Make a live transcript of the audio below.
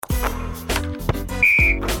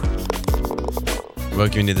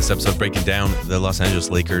Welcome to this episode breaking down the Los Angeles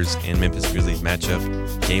Lakers and Memphis Grizzlies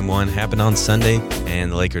matchup. Game 1 happened on Sunday,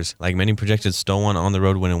 and the Lakers, like many projected, stole one on the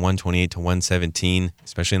road, winning 128-117,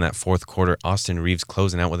 especially in that fourth quarter. Austin Reeves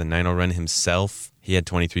closing out with a 9-0 run himself. He had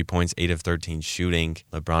 23 points, 8 of 13 shooting.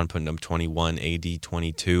 LeBron putting up 21, AD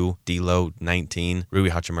 22, D-Lo 19. Rui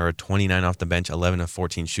Hachimura 29 off the bench, 11 of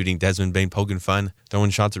 14 shooting. Desmond Bane poking fun,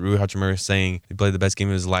 throwing shots at Rui Hachimura, saying he played the best game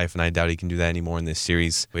of his life, and I doubt he can do that anymore in this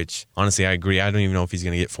series, which honestly I agree. I don't even know if he's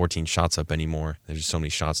going to get 14 shots up anymore. There's just so many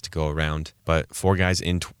shots to go around. But 4 guys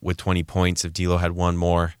in with 20 points. If D-Lo had one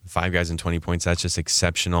more, 5 guys in 20 points, that's just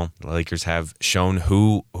exceptional. The Lakers have shown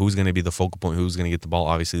who's going to be the focal point, who's going to get the ball.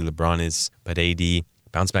 Obviously LeBron is, but AD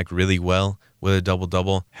bounced back really well with a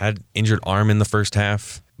double-double. Had injured arm in the first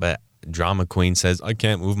half, but Drama Queen says, I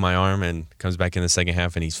can't move my arm, and comes back in the second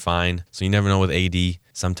half and he's fine. So you never know with AD.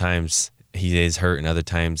 Sometimes he is hurt, and other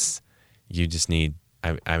times you just need,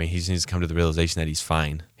 he just needs to come to the realization that he's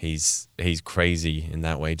fine. He's crazy in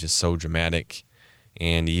that way, just so dramatic,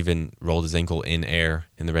 and even rolled his ankle in air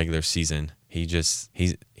in the regular season. He's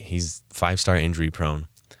 5-star injury prone.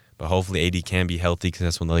 But hopefully AD can be healthy, because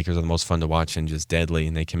that's when the Lakers are the most fun to watch and just deadly,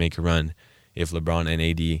 and they can make a run if LeBron and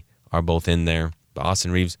AD are both in there. But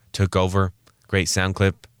Austin Reeves took over. Great sound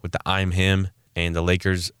clip with the I'm him, and the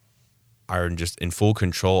Lakers are just in full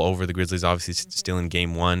control over the Grizzlies, obviously still in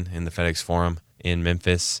Game 1 in the FedEx Forum in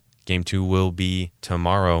Memphis. Game 2 will be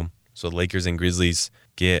tomorrow, so the Lakers and Grizzlies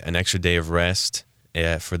get an extra day of rest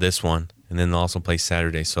for this one, and then they'll also play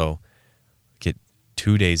Saturday, so get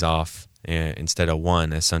 2 days off instead of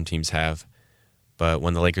 1, as some teams have. But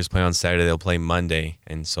when the Lakers play on Saturday, they'll play Monday,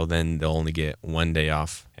 and so then they'll only get 1 day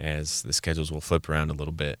off, as the schedules will flip around a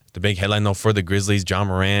little bit. The big headline, though, for the Grizzlies, Ja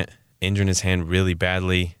Morant injuring his hand really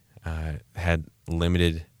badly, had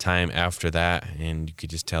limited time after that, and you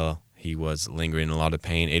could just tell he was lingering in a lot of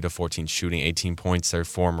pain. 8 of 14 shooting, 18 points there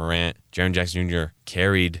for Morant. Jaren Jackson Jr.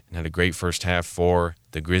 carried and had a great first half for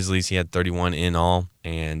the Grizzlies. He had 31 in all,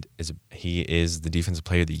 and he is the Defensive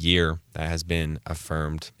Player of the Year. That has been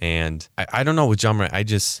affirmed. And I don't know with Ja Morant,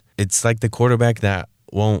 it's like the quarterback that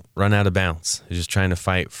won't run out of bounds. He's just trying to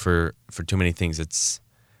fight for too many things.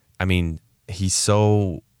 He's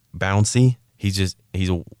so bouncy. He's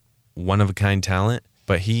a one-of-a-kind talent,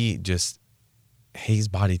 but his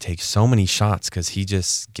body takes so many shots because he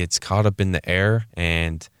just gets caught up in the air,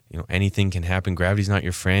 and anything can happen. Gravity's not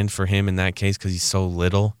your friend for him in that case, because he's so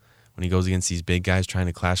little when he goes against these big guys trying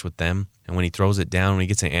to clash with them. And when he throws it down, when he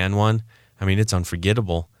gets an and one, it's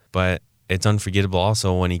unforgettable. But it's unforgettable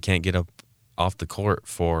also when he can't get up off the court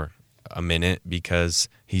for a minute because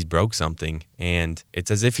he's broke something. And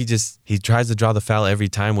it's as if he tries to draw the foul every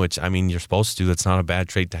time, which, you're supposed to. That's not a bad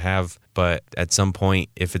trait to have. But at some point,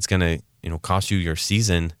 if it's going to cost you your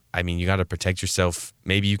season, you got to protect yourself.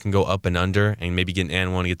 Maybe you can go up and under and maybe get an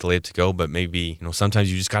and one to get the layup to go, but maybe,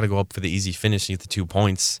 sometimes you just got to go up for the easy finish and get the 2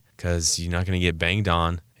 points, because you're not going to get banged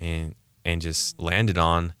on and just landed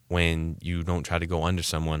on when you don't try to go under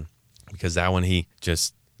someone. Because that one,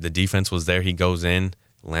 the defense was there. He goes in,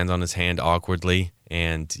 lands on his hand awkwardly,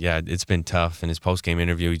 and yeah, it's been tough. In his post-game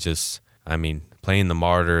interview, he just, playing the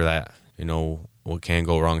martyr that, what can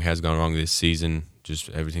go wrong has gone wrong this season. Just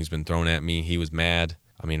everything's been thrown at me. He was mad.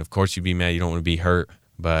 Of course you'd be mad. You don't want to be hurt.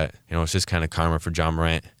 But, it's just kind of karma for Ja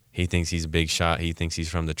Morant. He thinks he's a big shot. He thinks he's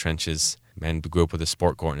from the trenches. Man grew up with a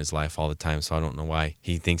sport court in his life all the time, so I don't know why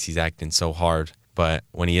he thinks he's acting so hard. But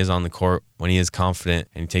when he is on the court, when he is confident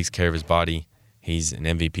and he takes care of his body, he's an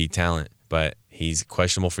MVP talent. But he's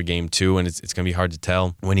questionable for Game 2, and it's going to be hard to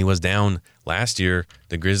tell. When he was down last year,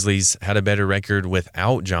 the Grizzlies had a better record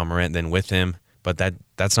without Ja Morant than with him. But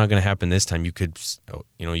that's not going to happen this time. You could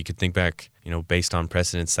think back, based on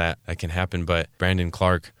precedents that can happen. But Brandon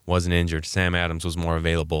Clark wasn't injured. Sam Adams was more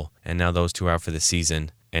available. And now those two are out for the season.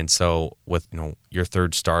 And so with, your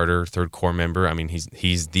third core member,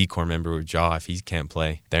 he's the core member with Ja. If he can't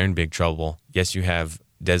play, they're in big trouble. Yes, you have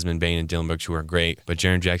Desmond Bane and Dillon Brooks, who are great, but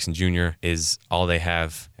Jaren Jackson Jr. is all they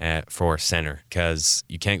have for center, because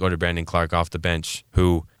you can't go to Brandon Clark off the bench,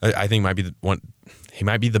 who I think might be the one. He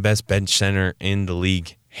might be the best bench center in the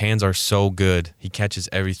league. Hands are so good. He catches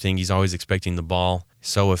everything. He's always expecting the ball.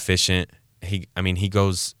 So efficient. He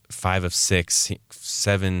goes 5 of 6,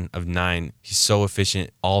 7 of 9. He's so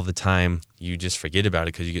efficient all the time. You just forget about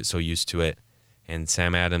it because you get so used to it. And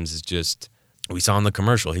Sam Adams is just, we saw in the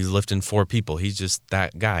commercial, he's lifting 4 people. He's just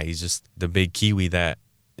that guy. He's just the big Kiwi that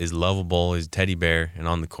is lovable, is teddy bear, and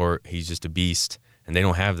on the court, he's just a beast. And they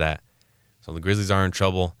don't have that. So the Grizzlies are in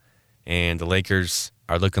trouble. And the Lakers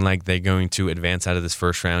are looking like they're going to advance out of this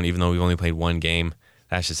first round, even though we've only played 1 game.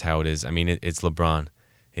 That's just how it is. It's LeBron.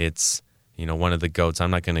 It's, one of the GOATs.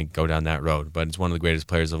 I'm not going to go down that road, but it's one of the greatest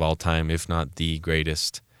players of all time, if not the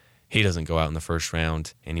greatest. He doesn't go out in the first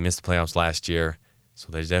round, and he missed the playoffs last year.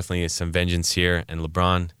 So there's definitely some vengeance here. And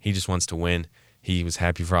LeBron, he just wants to win. He was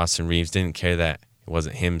happy for Austin Reeves, didn't care that it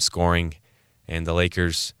wasn't him scoring. And the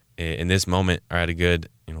Lakers, in this moment, are at a good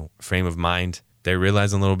frame of mind. They're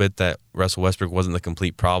realizing a little bit that Russell Westbrook wasn't the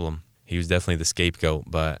complete problem. He was definitely the scapegoat,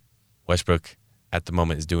 but Westbrook at the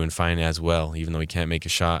moment is doing fine as well. Even though he can't make a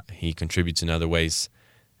shot, he contributes in other ways.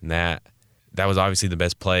 And that was obviously the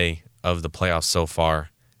best play of the playoffs so far.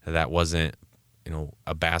 That wasn't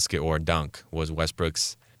a basket or a dunk, was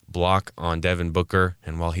Westbrook's block on Devin Booker.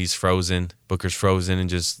 And while he's frozen, Booker's frozen and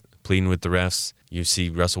just pleading with the refs, you see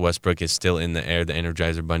Russell Westbrook is still in the air. The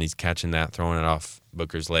Energizer Bunny's catching that, throwing it off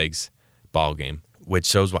Booker's legs. Ball game, which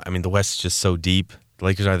shows why. The West is just so deep. The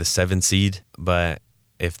Lakers are the 7th seed, but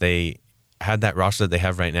if they had that roster that they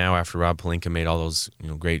have right now after Rob Pelinka made all those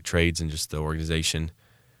great trades and just the organization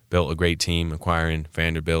built a great team, acquiring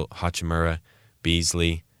Vanderbilt, Hachimura,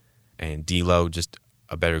 Beasley, and D'Lo, just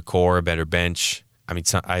a better core, a better bench.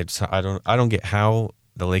 I don't get how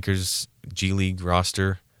the Lakers G League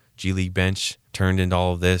roster, G League bench turned into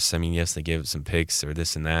all of this. Yes, they gave it some picks or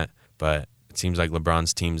this and that, but it seems like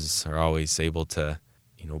LeBron's teams are always able to,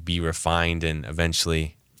 be refined and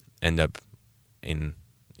eventually end up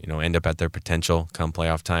at their potential come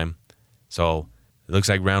playoff time. So it looks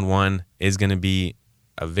like round 1 is going to be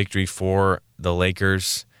a victory for the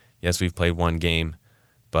Lakers. Yes, we've played one game,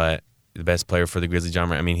 but the best player for the Grizzlies, John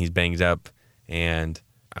Morant, he's banged up, and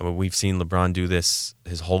we've seen LeBron do this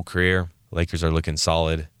his whole career. Lakers are looking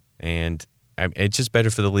solid, and it's just better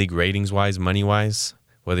for the league ratings-wise, money-wise,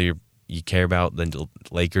 whether you care about the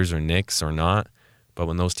Lakers or Knicks or not, but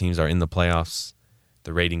when those teams are in the playoffs,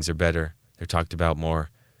 the ratings are better. They're talked about more.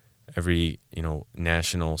 Every,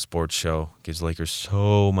 national sports show gives the Lakers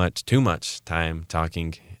too much time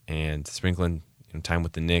talking and sprinkling time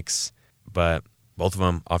with the Knicks. But both of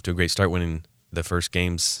them off to a great start, winning the first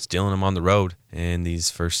games, stealing them on the road in these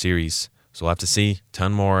first series. So we'll have to see.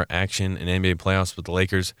 Ton more action in NBA playoffs with the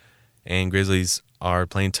Lakers and Grizzlies are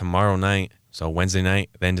playing tomorrow night. So Wednesday night,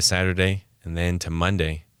 then to Saturday, and then to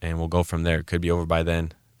Monday, and we'll go from there. It could be over by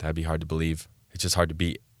then. That'd be hard to believe. It's just hard to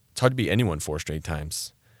beat. It's hard to beat anyone 4 straight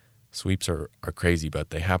times. Sweeps are crazy, but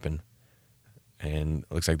they happen. And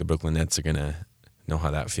it looks like the Brooklyn Nets are going to know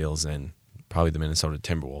how that feels, and probably the Minnesota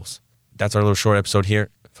Timberwolves. That's our little short episode here.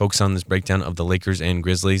 Focus on this breakdown of the Lakers and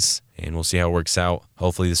Grizzlies, and we'll see how it works out.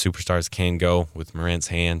 Hopefully the superstars can go with Morant's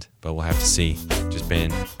hand, but we'll have to see. Just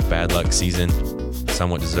been a bad luck season.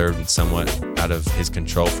 Somewhat deserved and somewhat out of his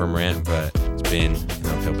control for Morant, but it's been an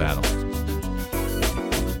uphill battle.